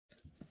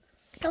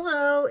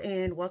Hello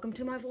and welcome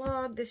to my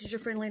vlog. This is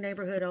your friendly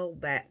neighborhood old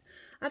bat.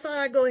 I thought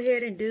I'd go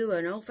ahead and do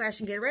an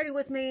old-fashioned get ready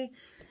with me.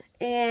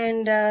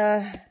 And,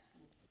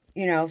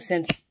 you know,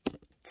 since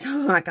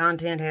some of my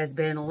content has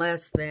been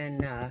less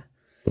than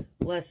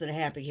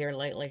happy here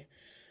lately.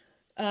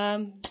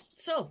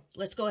 So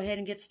let's go ahead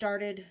and get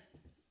started.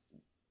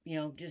 You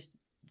know, just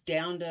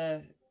down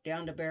to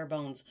bare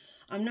bones.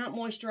 I'm not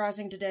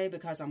moisturizing today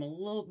because I'm a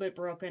little bit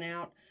broken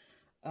out.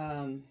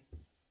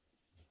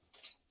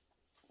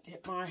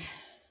 Get my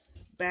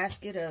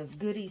basket of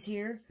goodies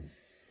here,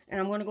 and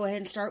I'm going to go ahead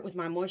and start with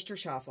my moisture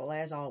shuffle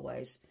as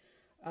always.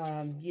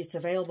 It's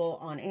available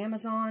on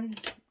Amazon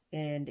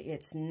and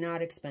it's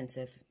not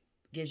expensive.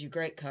 Gives you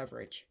great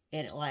coverage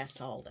and it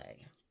lasts all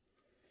day.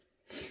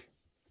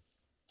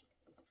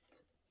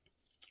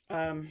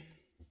 On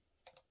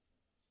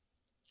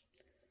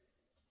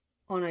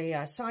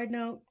a side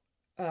note,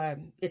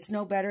 it's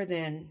no better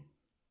than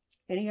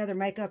any other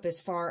makeup as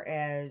far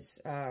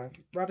as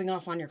rubbing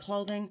off on your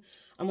clothing.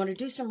 I'm going to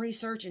do some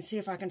research and see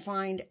if I can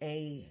find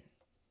a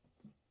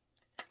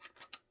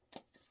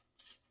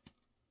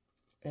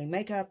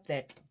makeup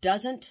that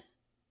doesn't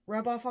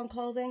rub off on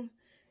clothing,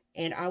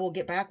 and I will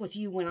get back with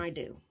you when I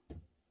do.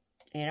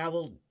 And I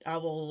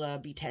will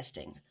be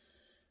testing.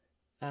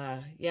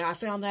 Yeah, I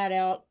found that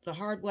out the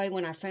hard way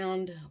when I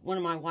found one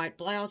of my white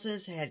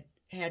blouses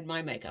had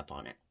my makeup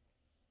on it.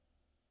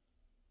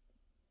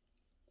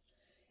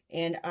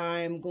 And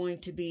I'm going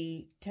to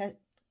be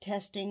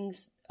testing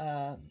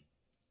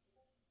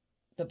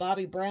the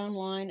Bobbi Brown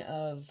line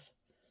of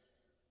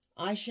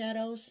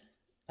eyeshadows.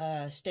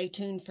 Stay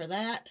tuned for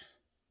that.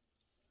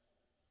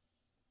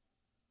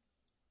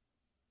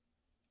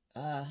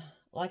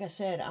 Like I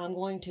said, I'm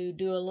going to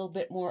do a little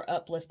bit more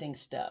uplifting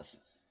stuff.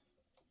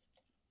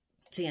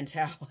 Seeing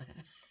how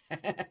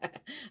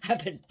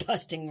I've been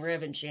busting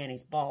Rev and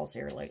Shanny's balls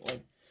here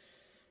lately.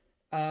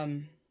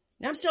 Now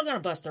I'm still going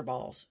to bust their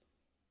balls.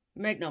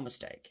 Make no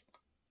mistake.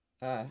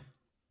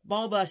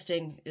 Ball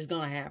busting is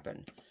going to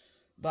happen.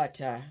 But,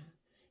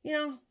 you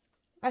know,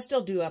 I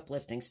still do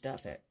uplifting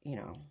stuff you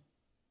know.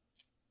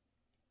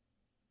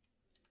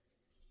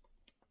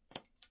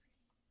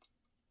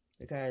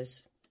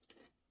 Because,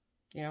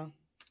 you know,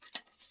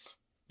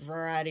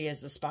 variety is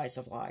the spice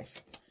of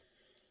life.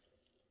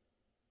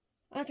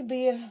 I can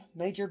be a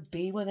major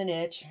bee with an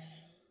itch.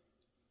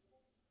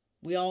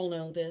 We all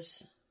know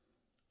this.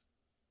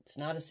 It's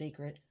not a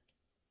secret.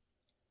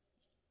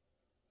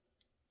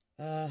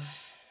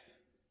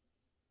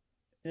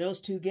 Those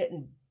two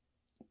getting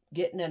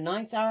a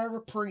 9th hour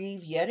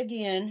reprieve yet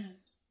again.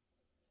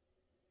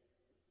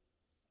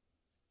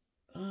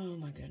 Oh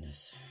my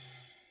goodness.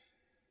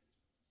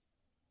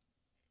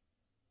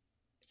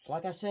 It's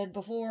like I said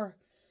before,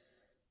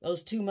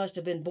 those two must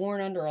have been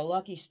born under a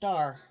lucky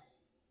star.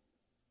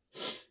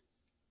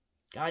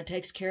 God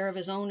takes care of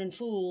his own and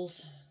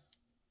fools.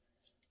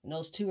 And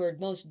those two are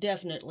most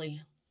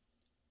definitely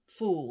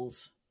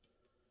fools.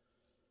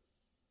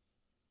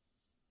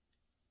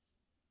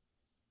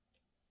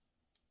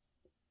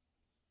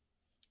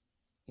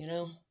 You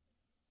know?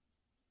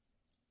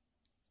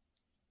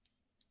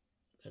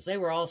 Because they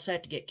were all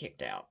set to get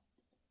kicked out.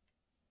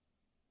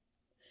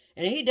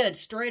 And he done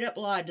straight up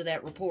lied to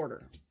that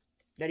reporter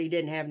that he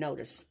didn't have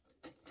notice.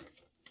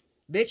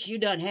 Bitch, you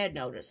done had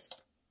notice.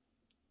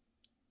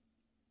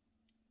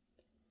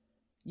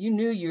 You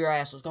knew your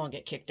ass was going to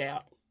get kicked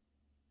out.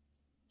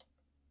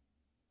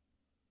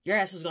 Your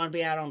ass is going to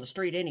be out on the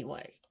street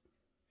anyway.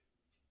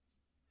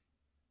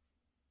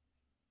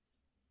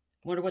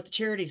 Wonder what the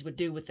charities would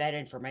do with that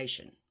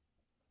information.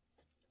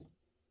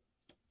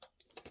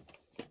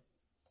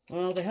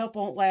 Well, the help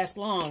won't last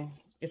long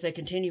if they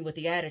continue with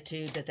the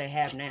attitude that they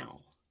have now.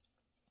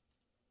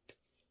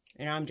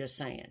 And I'm just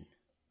saying.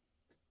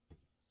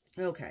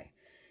 Okay.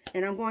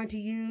 And I'm going to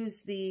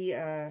use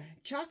the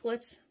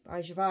chocolates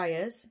by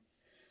Javaia's,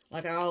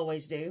 like I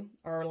always do,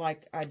 or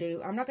like I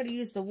do. I'm not going to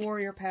use the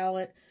Warrior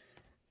palette.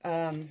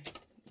 Now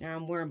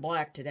I'm wearing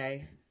black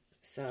today,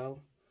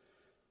 so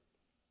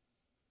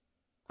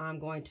I'm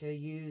going to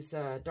use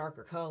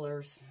darker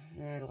colors,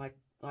 and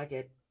like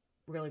it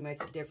really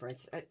makes a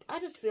difference. I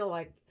just feel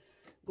like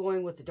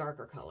going with the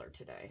darker color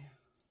today.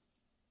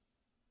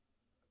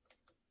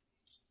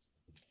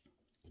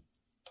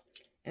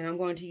 And I'm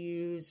going to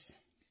use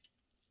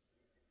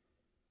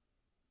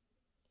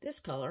this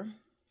color,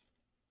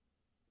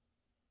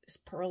 this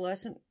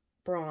pearlescent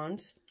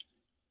bronze,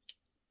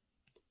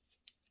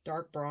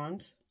 dark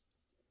bronze.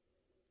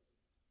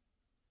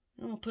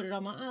 I'm going to put it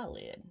on my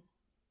eyelid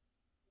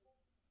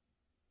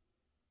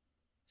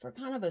for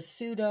kind of a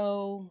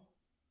pseudo,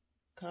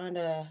 kind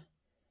of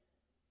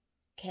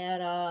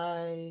cat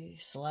eye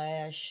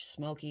slash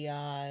smoky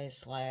eye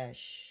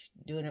slash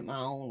doing it my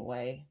own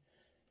way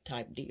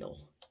type deal.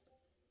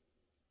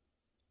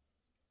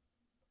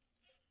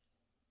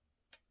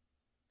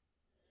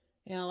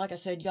 You know, like I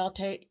said, y'all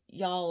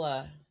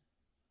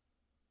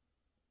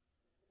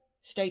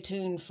stay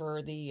tuned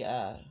for the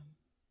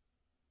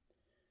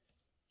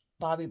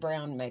Bobbi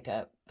Brown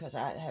makeup, because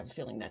I have a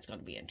feeling that's going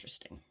to be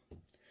interesting.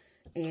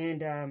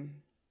 And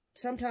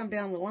sometime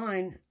down the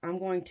line, I'm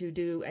going to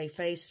do a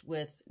face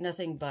with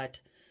nothing but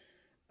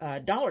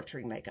Dollar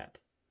Tree makeup.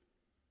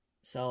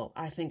 So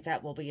I think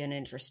that will be an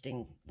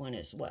interesting one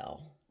as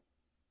well.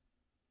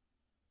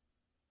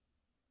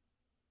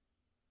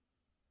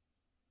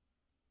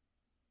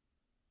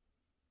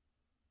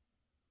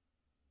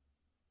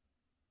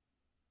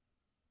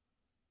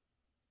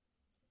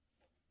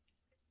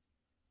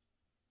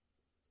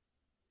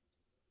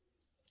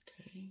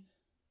 Okay.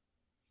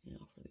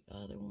 Now for the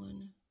other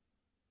one.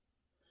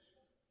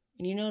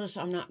 And you notice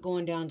I'm not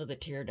going down to the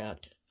tear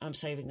duct. I'm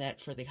saving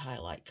that for the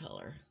highlight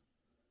color.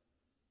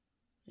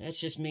 That's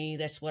just me.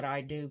 That's what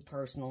I do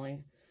personally.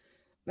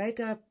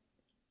 Makeup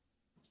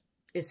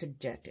is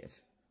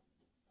subjective.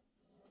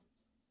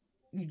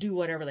 You do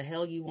whatever the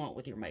hell you want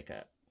with your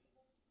makeup.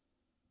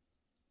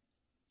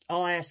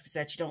 All I ask is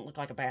that you don't look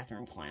like a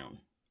bathroom clown.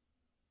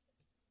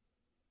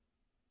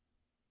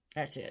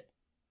 That's it.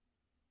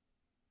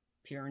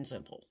 Pure and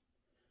simple.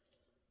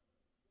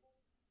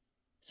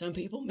 Some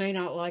people may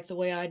not like the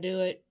way I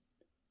do it,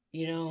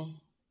 you know.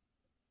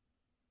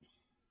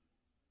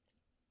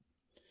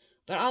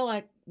 But I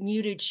like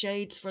muted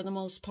shades for the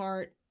most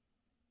part.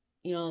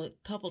 You know, a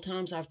couple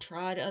times I've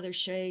tried other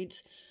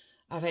shades.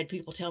 I've had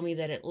people tell me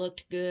that it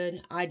looked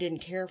good. I didn't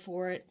care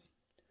for it.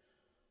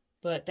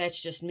 But that's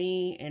just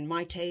me and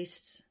my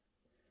tastes.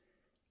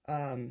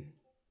 My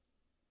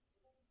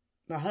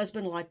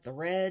husband liked the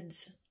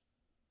reds.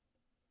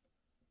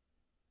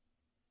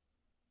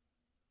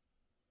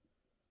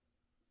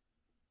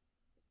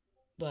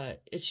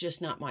 But it's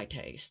just not my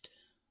taste.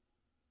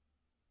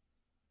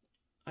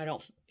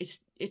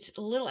 It's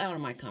a little out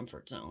of my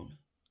comfort zone.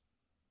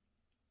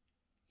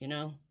 You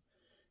know?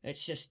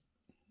 That's just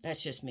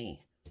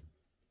me.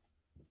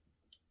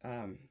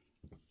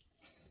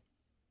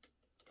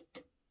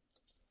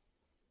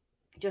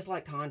 Just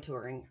like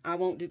contouring. I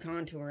won't do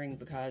contouring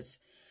because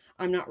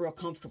I'm not real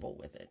comfortable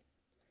with it.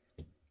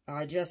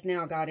 I just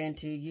now got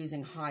into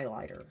using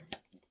highlighter.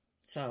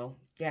 So,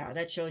 yeah,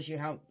 that shows you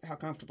how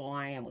comfortable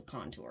I am with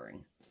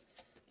contouring.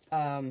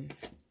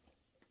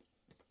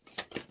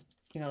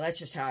 You know, that's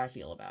just how I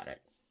feel about it.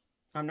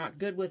 I'm not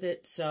good with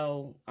it,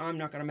 so I'm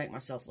not going to make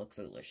myself look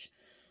foolish.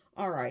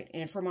 Alright,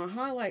 and for my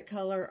highlight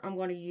color, I'm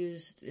going to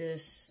use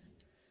this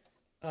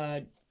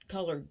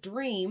color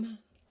Dream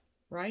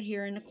right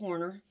here in the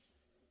corner.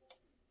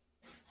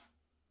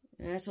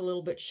 And that's a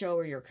little bit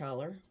showier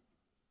color.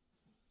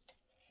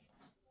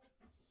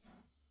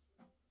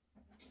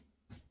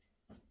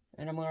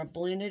 And I'm going to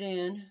blend it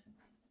in.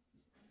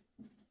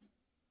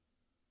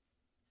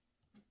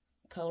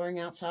 Coloring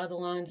outside the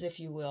lines, if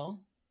you will.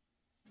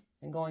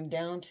 And going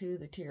down to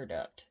the tear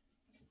duct.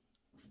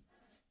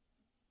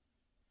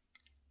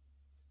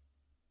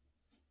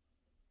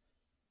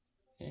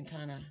 And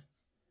kind of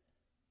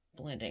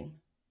blending.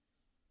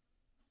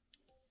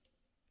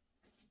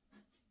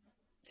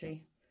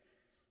 See?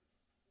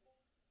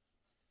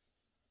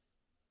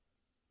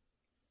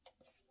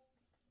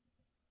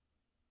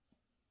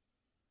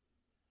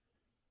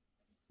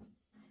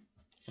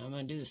 And I'm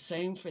going to do the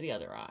same for the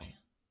other eye.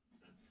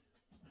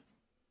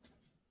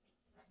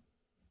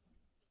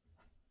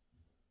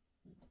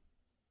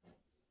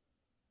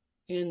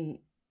 And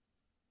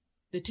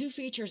the two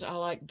features I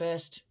like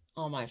best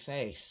on my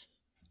face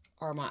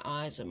are my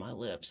eyes and my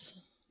lips.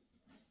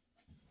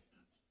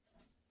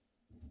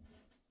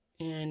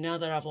 And now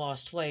that I've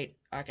lost weight,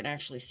 I can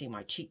actually see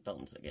my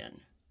cheekbones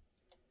again,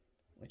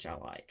 which I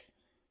like.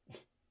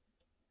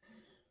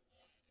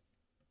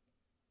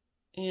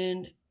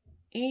 And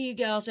any of you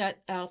gals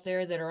out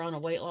there that are on a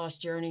weight loss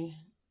journey,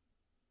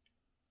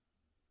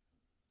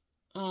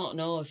 I don't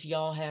know if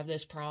y'all have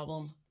this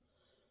problem,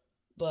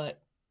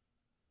 but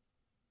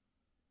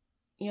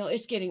you know,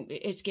 it's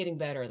getting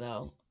better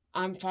though.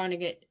 I'm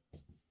finding it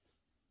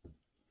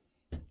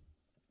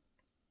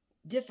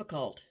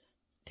difficult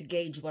to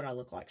gauge what I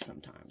look like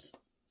sometimes.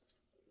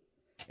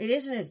 It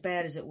isn't as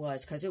bad as it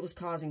was because it was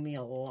causing me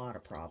a lot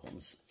of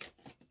problems.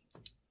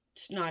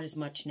 It's not as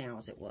much now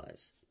as it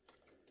was.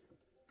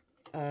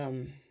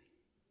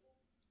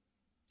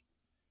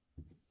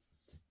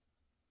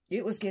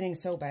 It was getting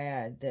so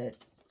bad that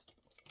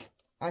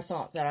I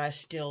thought that I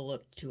still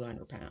looked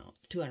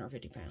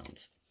 250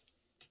 pounds.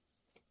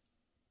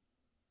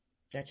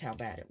 That's how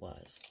bad it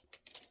was.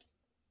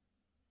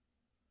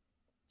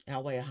 I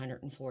weigh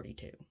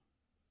 142.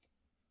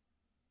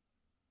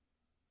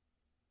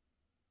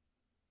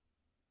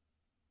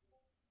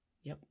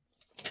 Yep.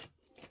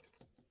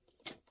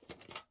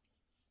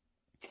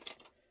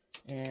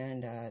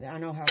 And I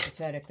know how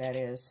pathetic that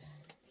is.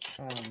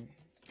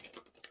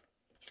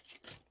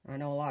 I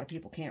know a lot of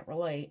people can't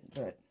relate,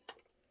 but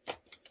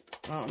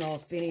I don't know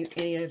if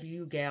any of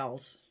you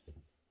gals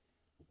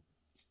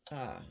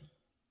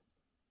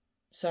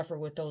suffer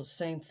with those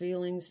same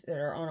feelings that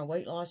are on a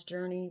weight loss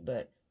journey,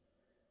 but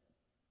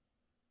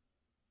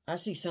I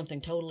see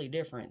something totally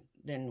different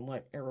than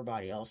what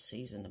everybody else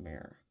sees in the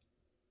mirror.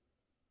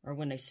 Or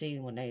when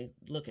they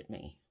look at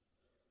me.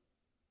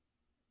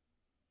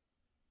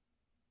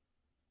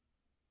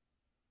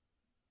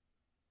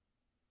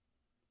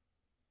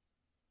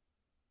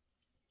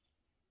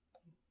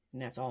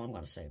 And that's all I'm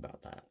going to say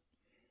about that.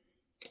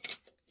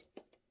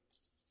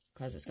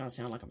 Because it's going to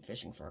sound like I'm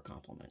fishing for a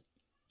compliment,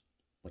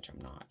 which I'm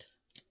not.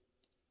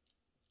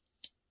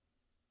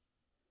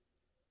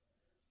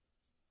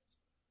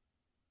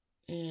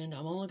 And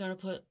I'm only going to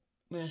put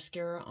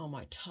mascara on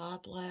my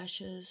top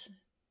lashes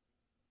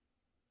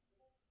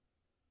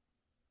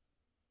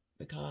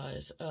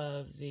because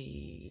of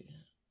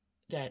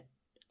that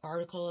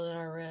article that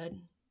I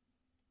read.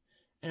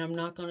 And I'm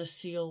not going to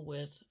seal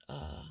with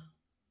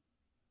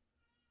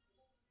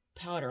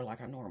powder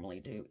like I normally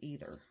do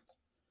either,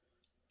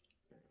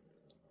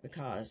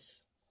 because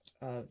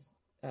of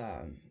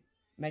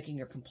making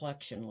your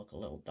complexion look a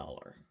little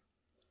duller.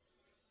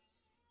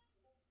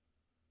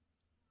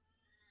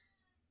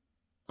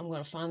 I'm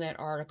going to find that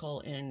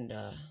article and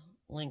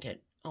link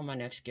it on my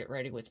next Get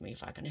Ready With Me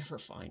if I can ever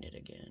find it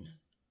again.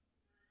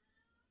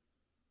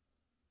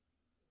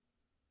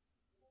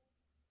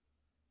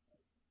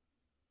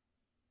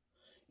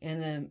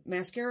 And the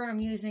mascara I'm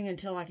using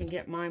until I can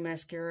get my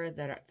mascara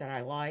that I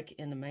like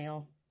in the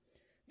mail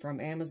from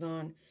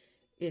Amazon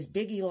is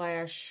Biggie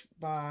Lash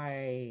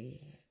by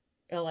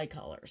LA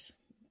Colors.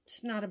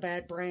 It's not a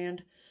bad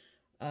brand.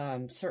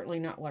 Certainly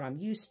not what I'm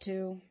used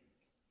to.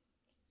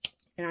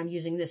 And I'm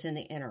using this in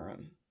the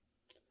interim.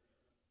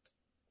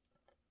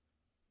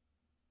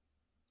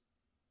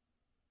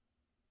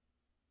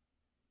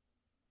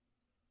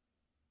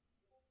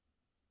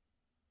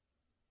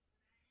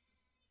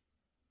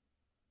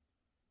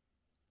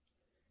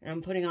 And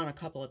I'm putting on a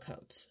couple of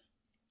coats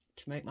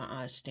to make my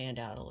eyes stand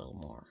out a little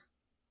more.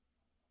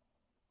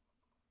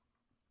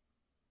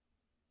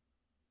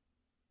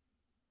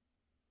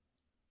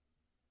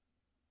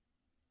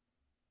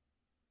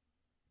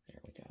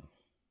 There we go.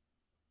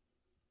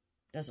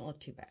 Doesn't look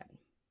too bad.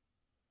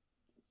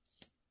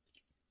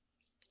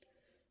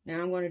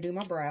 Now I'm going to do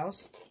my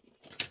brows.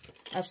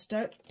 I've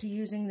stuck to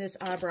using this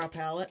eyebrow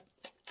palette.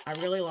 I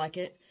really like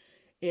it.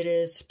 It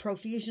is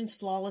Profusion's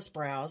Flawless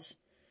Brows.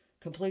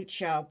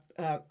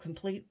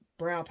 Complete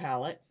brow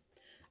palette.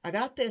 I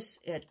got this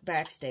at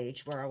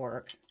Backstage where I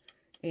work,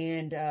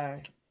 and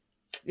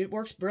it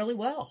works really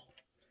well.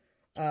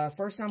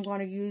 First, I'm going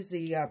to use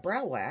the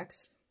brow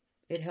wax.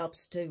 It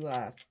helps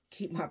to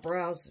keep my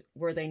brows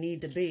where they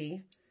need to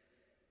be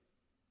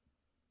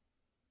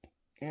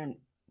and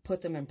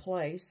put them in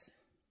place.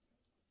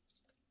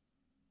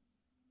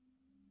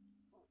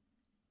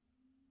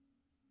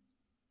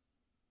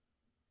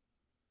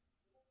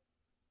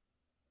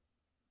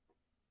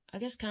 I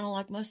guess kind of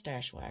like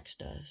mustache wax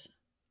does.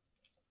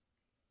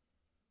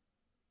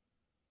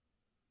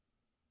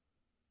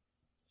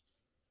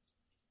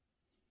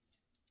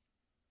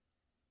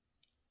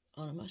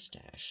 On a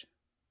mustache.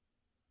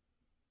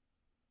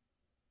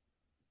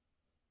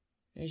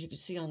 As you can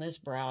see on this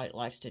brow, it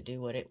likes to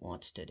do what it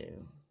wants to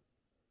do.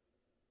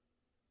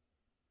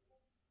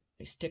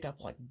 They stick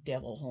up like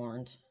devil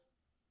horns.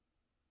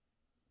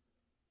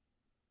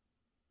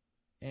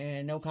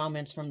 And no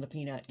comments from the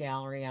peanut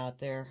gallery out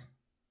there.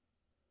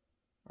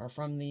 Or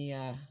from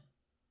the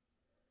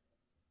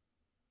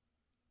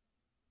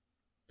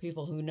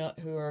people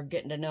who are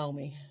getting to know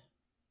me.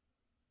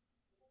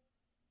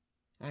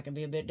 I can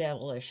be a bit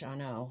devilish, I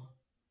know.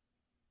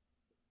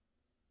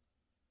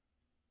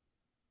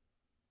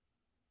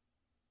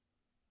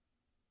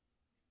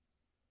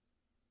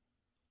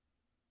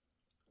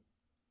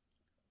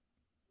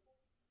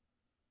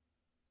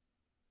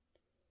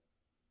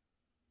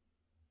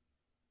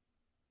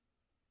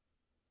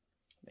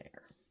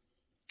 There.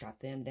 Got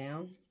them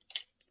down.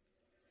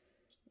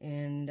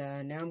 And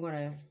now I'm going to,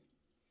 I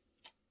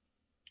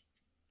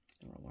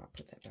don't know why I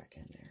put that back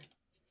in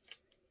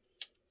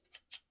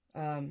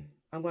there.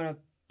 I'm going to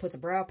put the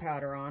brow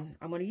powder on.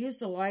 I'm going to use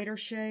the lighter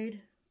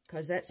shade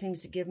because that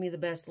seems to give me the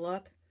best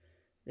luck.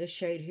 This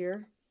shade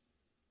here.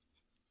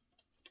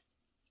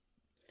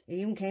 It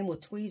even came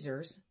with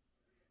tweezers.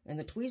 And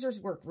the tweezers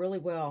work really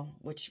well,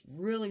 which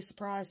really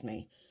surprised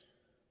me.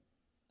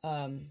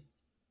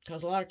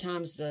 Because a lot of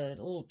times the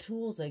little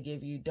tools they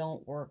give you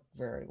don't work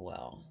very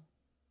well.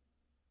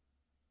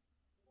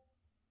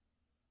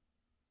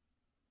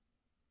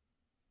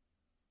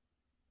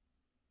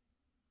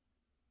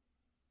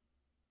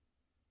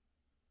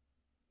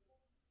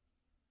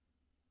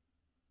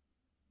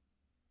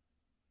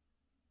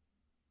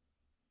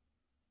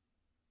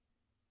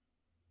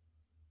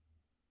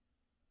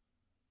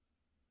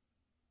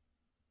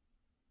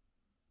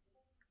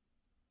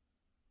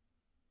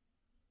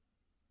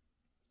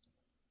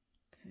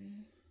 Okay.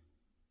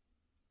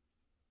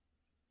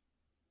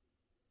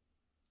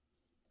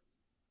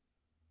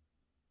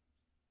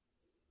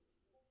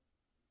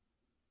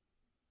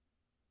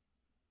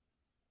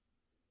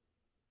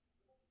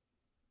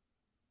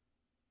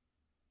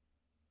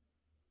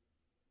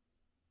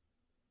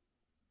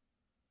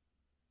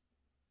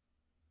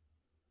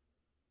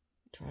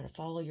 Try to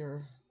follow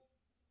your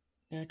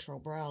natural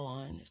brow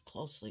line as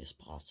closely as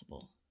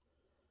possible.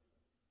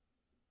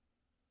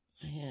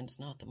 My hand's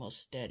not the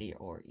most steady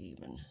or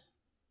even.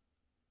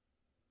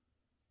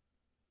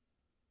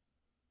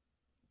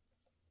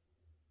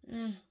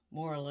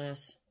 More or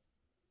less.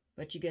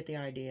 but you get the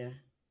idea.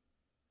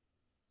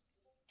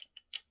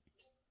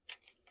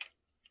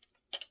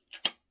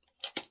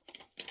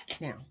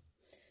 Now,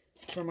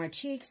 for my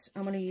cheeks,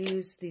 I'm going to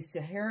use the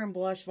Saharan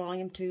Blush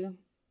Volume 2.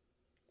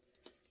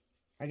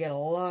 I get a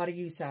lot of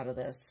use out of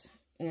this.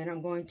 And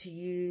I'm going to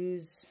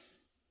use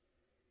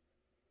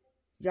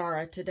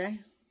Yara today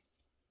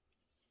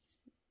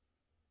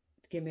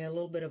to give me a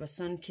little bit of a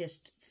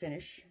sun-kissed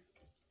finish.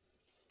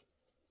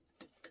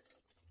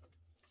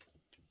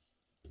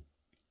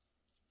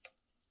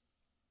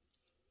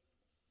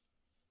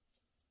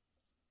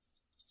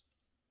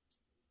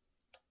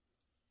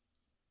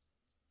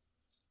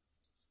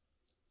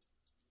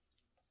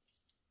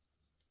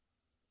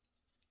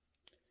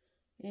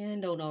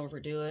 And don't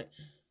overdo it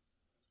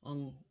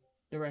on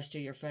the rest of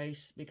your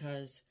face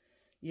because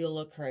you'll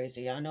look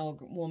crazy. I know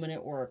a woman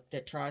at work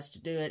that tries to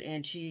do it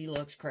and she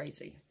looks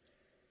crazy.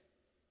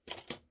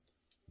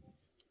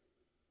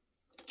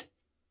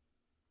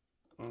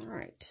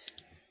 Alright.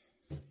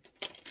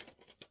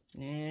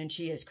 And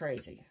she is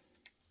crazy.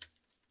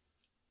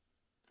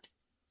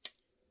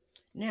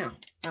 Now,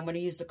 I'm going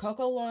to use the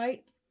Cocoa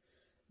Light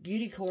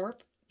Beauty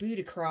Crop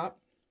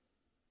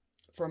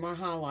for my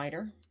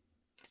highlighter.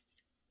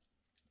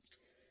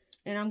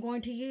 And I'm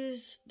going to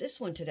use this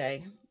one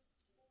today.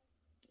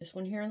 This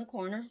one here in the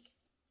corner.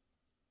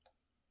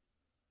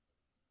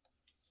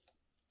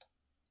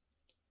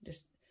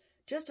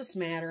 Just a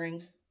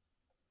smattering.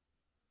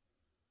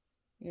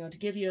 You know, to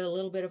give you a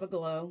little bit of a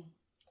glow.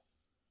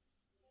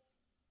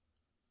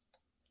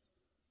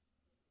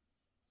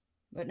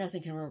 But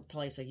nothing can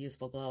replace a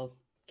youthful glow.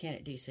 Can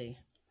it, DC?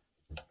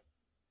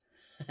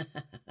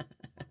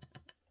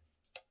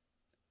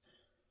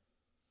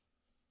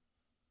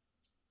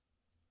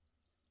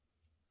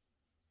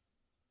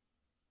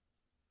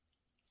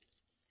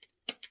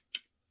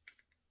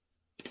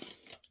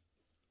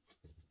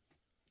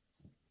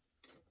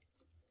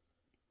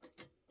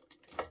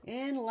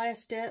 And the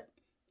last step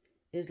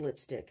is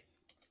lipstick.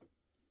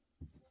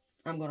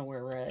 I'm going to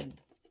wear red.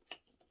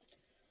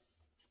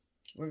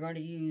 We're going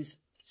to use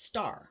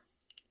Star.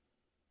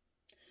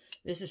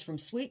 This is from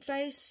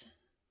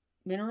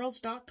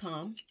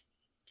SweetFaceMinerals.com.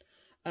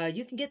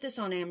 You can get this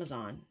on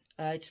Amazon.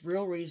 It's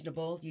real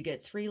reasonable. You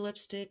get 3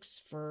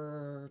 lipsticks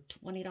for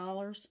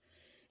 $20.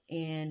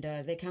 And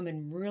they come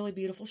in really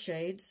beautiful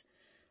shades,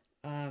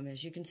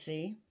 as you can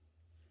see.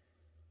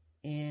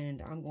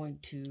 And I'm going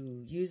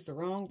to use the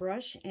wrong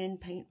brush and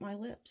paint my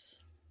lips.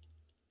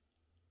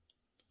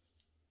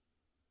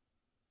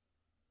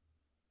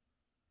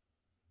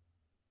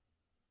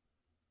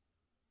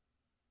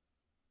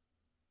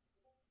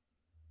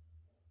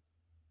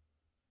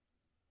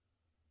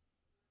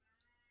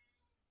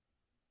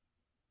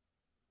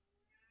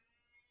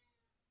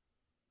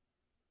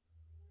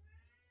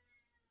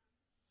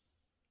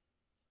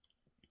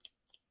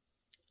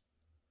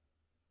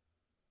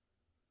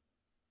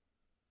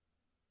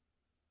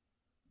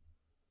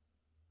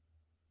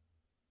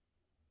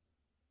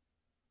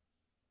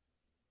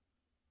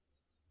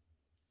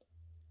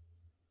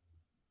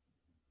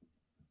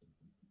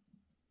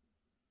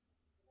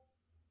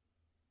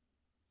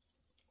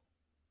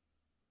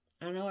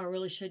 I know I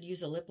really should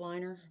use a lip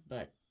liner,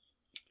 but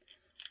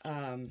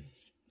I'm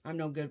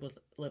no good with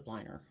lip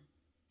liner.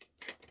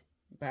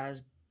 About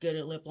as good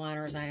at lip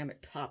liner as I am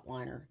at top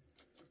liner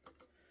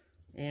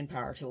and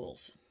power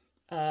tools.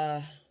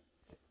 Now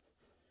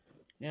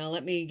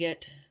let me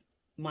get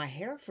my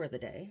hair for the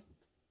day.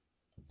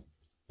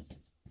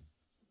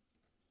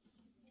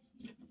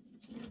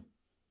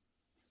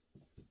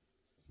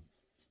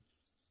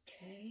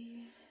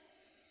 Okay.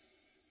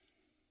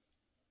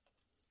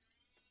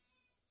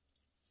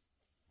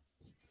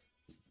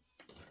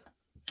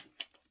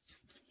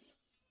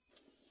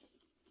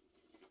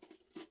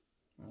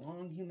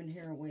 Long human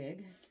hair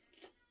wig.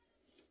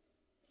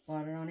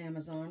 Bought it on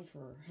Amazon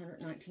for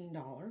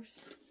 $119.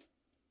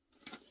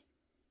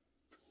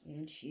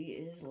 And she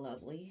is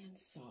lovely and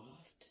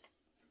soft.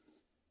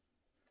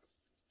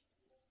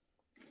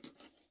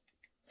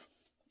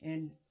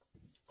 And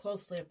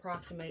closely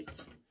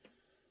approximates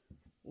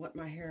what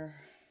my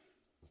hair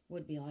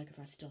would be like if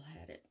I still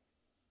had it.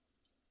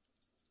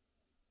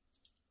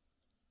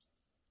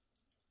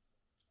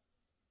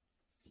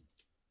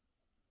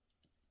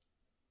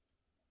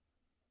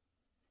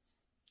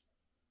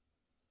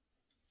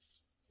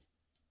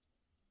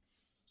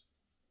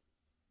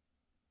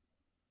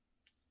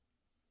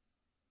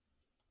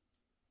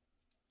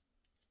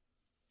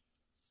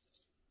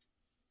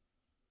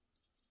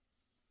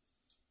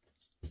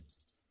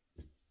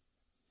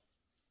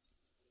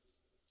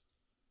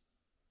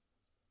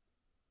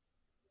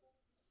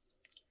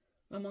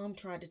 My mom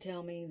tried to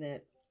tell me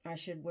that I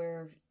should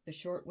wear the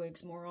short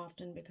wigs more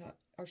often because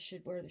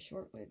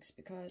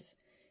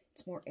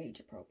it's more age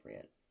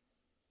appropriate.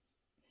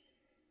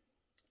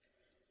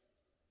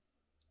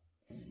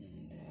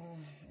 And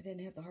I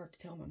didn't have the heart to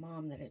tell my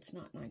mom that it's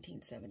not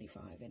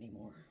 1975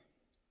 anymore.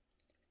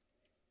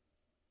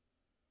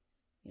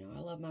 You know,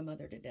 I love my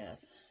mother to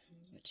death,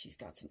 but she's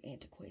got some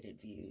antiquated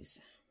views.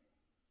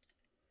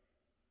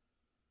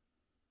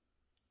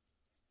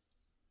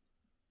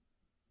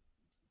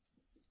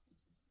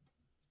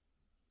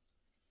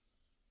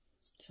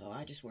 So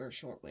I just wear a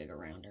short wig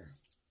around her.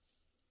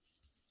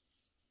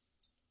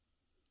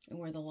 And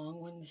wear the long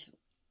ones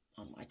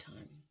on my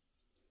time.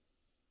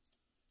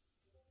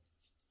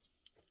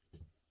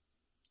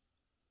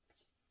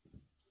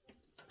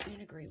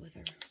 And agree with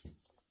her.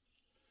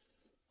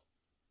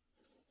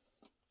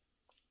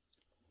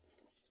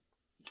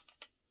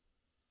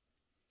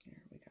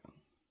 There we go.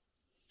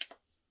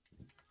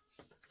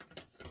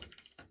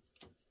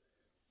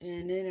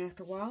 And then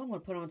after a while, I'm going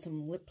to put on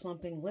some lip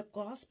plumping lip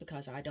gloss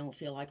because I don't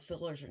feel like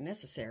fillers are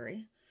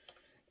necessary.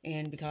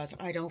 And because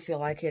I don't feel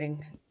like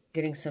getting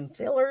some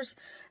fillers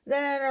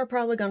that are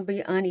probably going to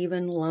be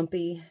uneven,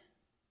 lumpy,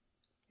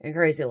 and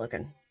crazy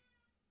looking.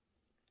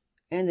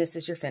 And this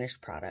is your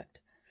finished product.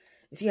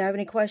 If you have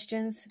any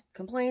questions,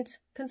 complaints,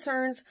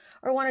 concerns,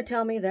 or want to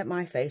tell me that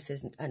my face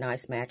is a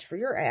nice match for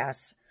your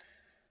ass,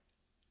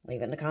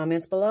 leave it in the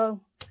comments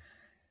below.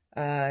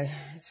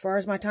 As far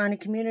as my tiny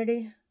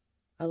community,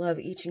 I love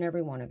each and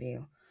every one of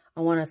you.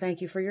 I want to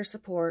thank you for your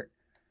support.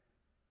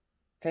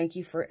 Thank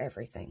you for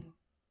everything.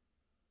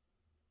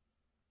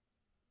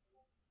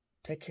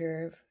 Take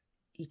care of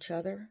each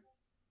other,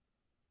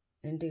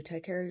 and do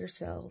take care of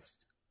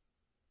yourselves.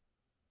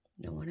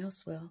 No one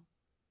else will.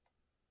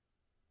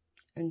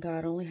 And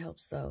God only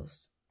helps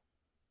those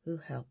who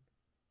help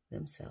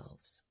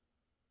themselves.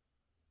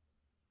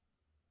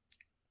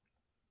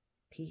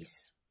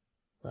 Peace,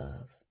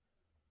 love,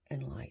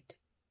 and light,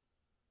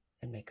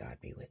 and may God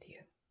be with you.